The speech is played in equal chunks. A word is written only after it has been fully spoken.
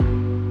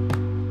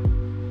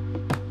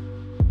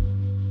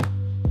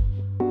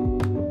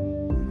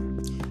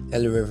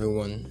Hello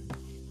everyone.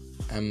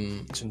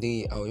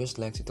 Today I would just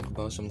like to talk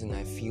about something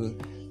I feel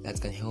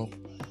that can help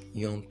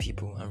young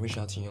people and reach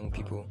out to young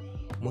people.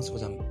 Most of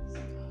us are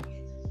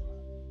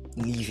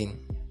living,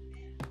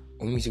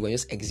 or maybe we're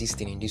just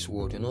existing in this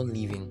world. We're not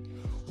living.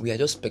 We are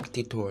just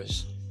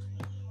spectators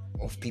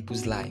of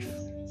people's life.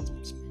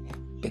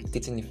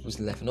 Spectating people's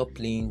life, not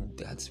playing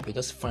that. We're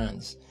just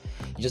fans.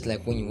 It's just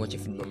like when you watch a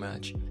football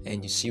match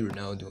and you see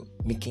Ronaldo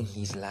making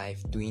his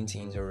life, doing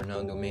things, or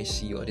Ronaldo,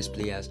 Messi, or these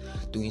players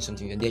doing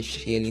something, and they're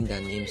sharing their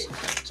names.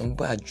 Some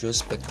people are just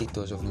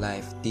spectators of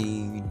life.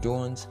 They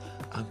don't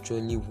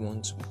actually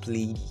want to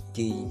play the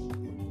game.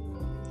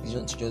 They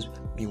don't just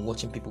be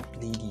watching people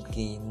play the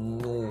game.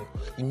 No,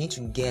 you need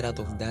to get out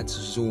of that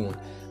zone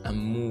and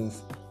move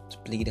to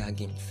play that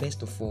game.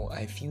 First of all,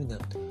 I feel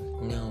that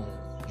now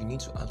you need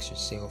to ask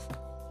yourself,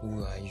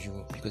 who are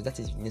you? Because that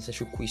is a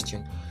necessary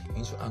question you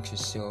need to ask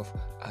yourself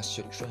as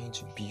you're trying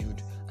to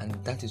build, and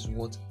that is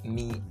what I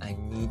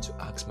need to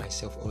ask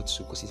myself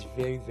also, because it's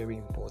very, very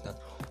important.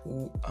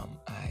 Who am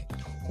I?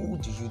 Who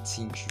do you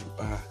think you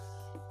are?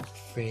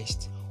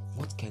 First,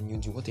 what can you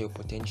do? What are your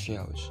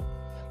potentials?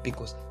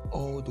 Because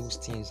all those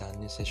things are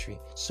necessary.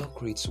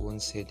 Socrates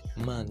once said,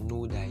 "Man,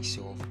 know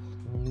thyself."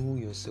 Know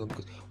yourself,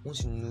 because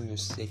once you know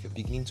yourself, you're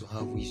beginning to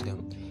have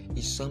wisdom.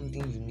 It's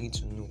something you need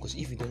to know, because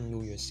if you don't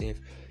know yourself,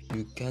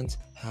 you can't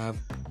have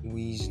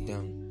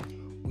wisdom.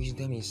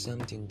 Wisdom is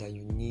something that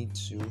you need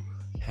to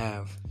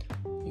have.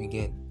 You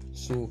get?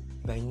 So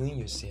by knowing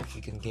yourself,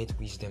 you can get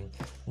wisdom.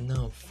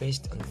 Now,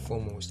 first and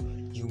foremost,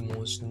 you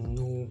must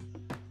know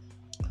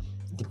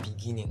the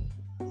beginning.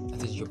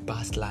 That is your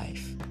past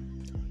life.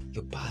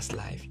 Your past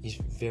life is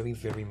very,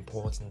 very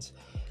important.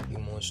 You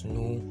must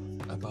know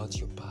about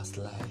your past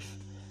life,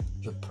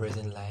 your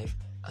present life,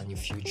 and your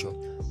future.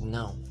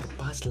 Now, your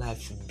past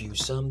life should be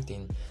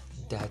something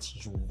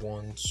that you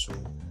want to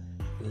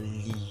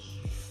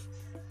live.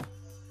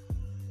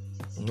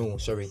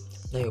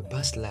 Now your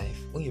past life,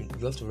 when you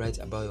have to write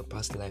about your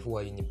past life. Who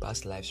are you in the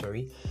past life?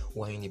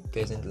 Who are you in the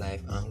present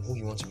life, and who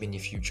you want to be in the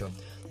future.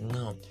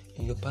 Now,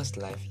 in your past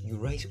life, you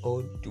write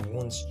all the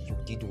ones you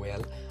did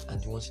well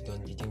and the ones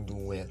you didn't do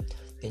well.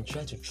 Then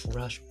try to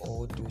trash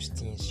all those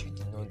things you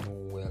did not do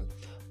well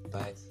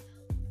by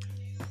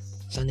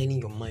channeling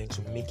your mind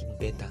to make it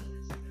better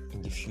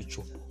in the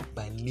future,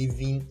 by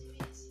living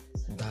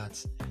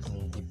that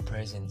in the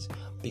present.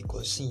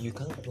 Because see, you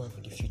can't plan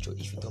for the future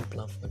if you don't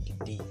plan for the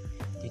day.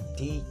 The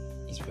day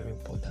is very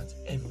important.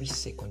 Every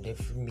second,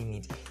 every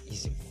minute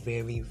is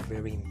very,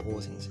 very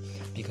important,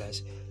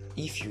 because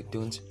if you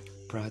don't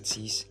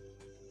practice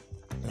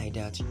like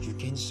that, you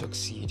can't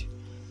succeed.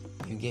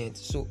 You get?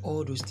 So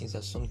all those things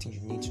are something you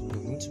need to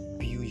know. You need to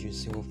build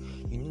yourself.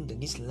 You know that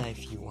this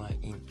life you are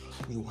in,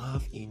 you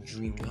have a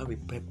dream, you have a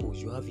purpose,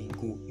 you have a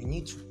goal. You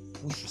need to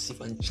push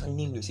yourself and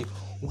channel yourself.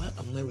 Why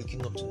am I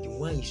waking up today?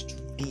 Why is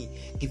today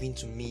given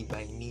to me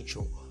by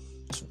nature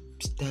to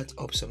start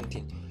up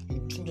something? You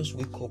don't just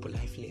wake up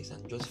lifeless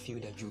and just feel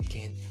that you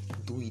can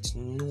do it.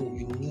 No,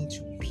 you need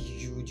to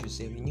build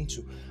yourself. You need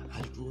to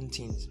outgrow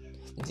things.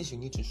 The things you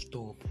need to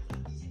stop.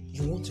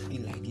 You want to be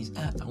like this.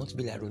 I want to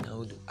be like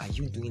Ronaldo. Are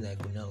you doing like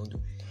Ronaldo?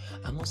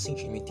 I'm not saying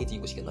you imitate it,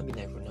 because you cannot be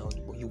like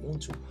Ronaldo, but you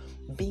want to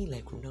be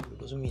like Ronaldo.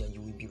 Doesn't mean that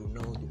you will be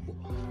Ronaldo, but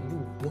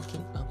you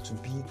working out to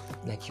be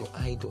like your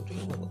idol. Do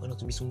you want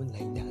to be someone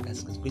like that?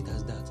 That's as great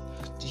as that.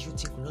 Do you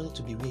think Ronaldo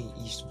to be where he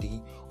is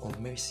today, or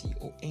Messi,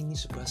 or any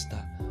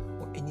superstar,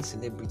 or any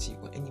celebrity,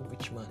 or any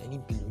rich man, any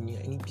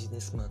billionaire, any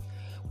businessman?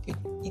 It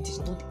is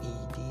not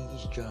a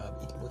day's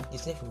job.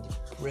 It's not from the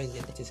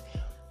present. It is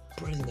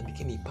present that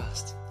became a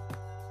past.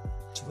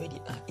 To where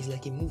they are, it's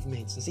like a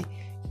movement. You see,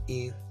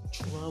 a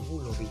travel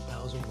of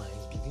 1,000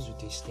 miles begins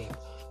with a step.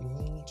 You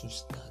need to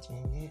start, you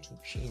need to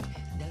change.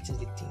 That is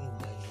the thing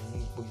that you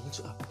need, but you need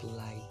to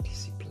apply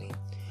discipline,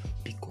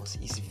 because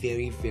it's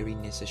very, very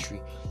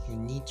necessary. You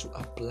need to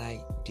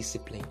apply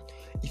discipline.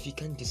 If you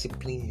can't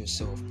discipline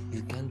yourself,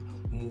 you can't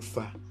move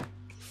far.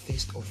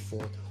 First of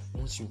all,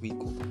 once you wake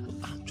up,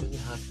 actually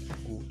have a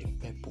goal, a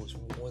purpose.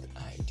 What do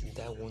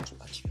I want to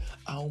achieve?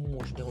 How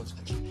much do I want to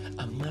achieve?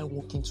 Am I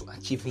working to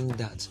achieving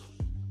that?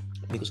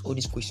 Because all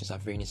these questions are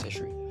very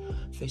necessary.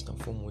 First and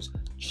foremost,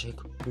 check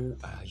who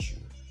are you.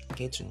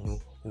 Get to know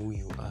who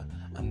you are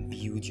and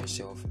build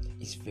yourself.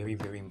 It's very,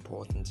 very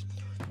important.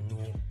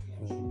 Know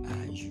who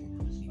are you.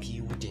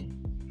 Building,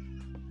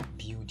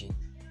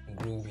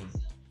 growing,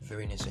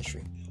 very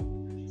necessary.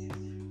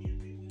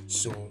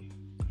 So,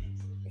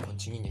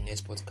 continue in the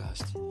next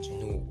podcast to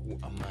know who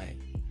am I.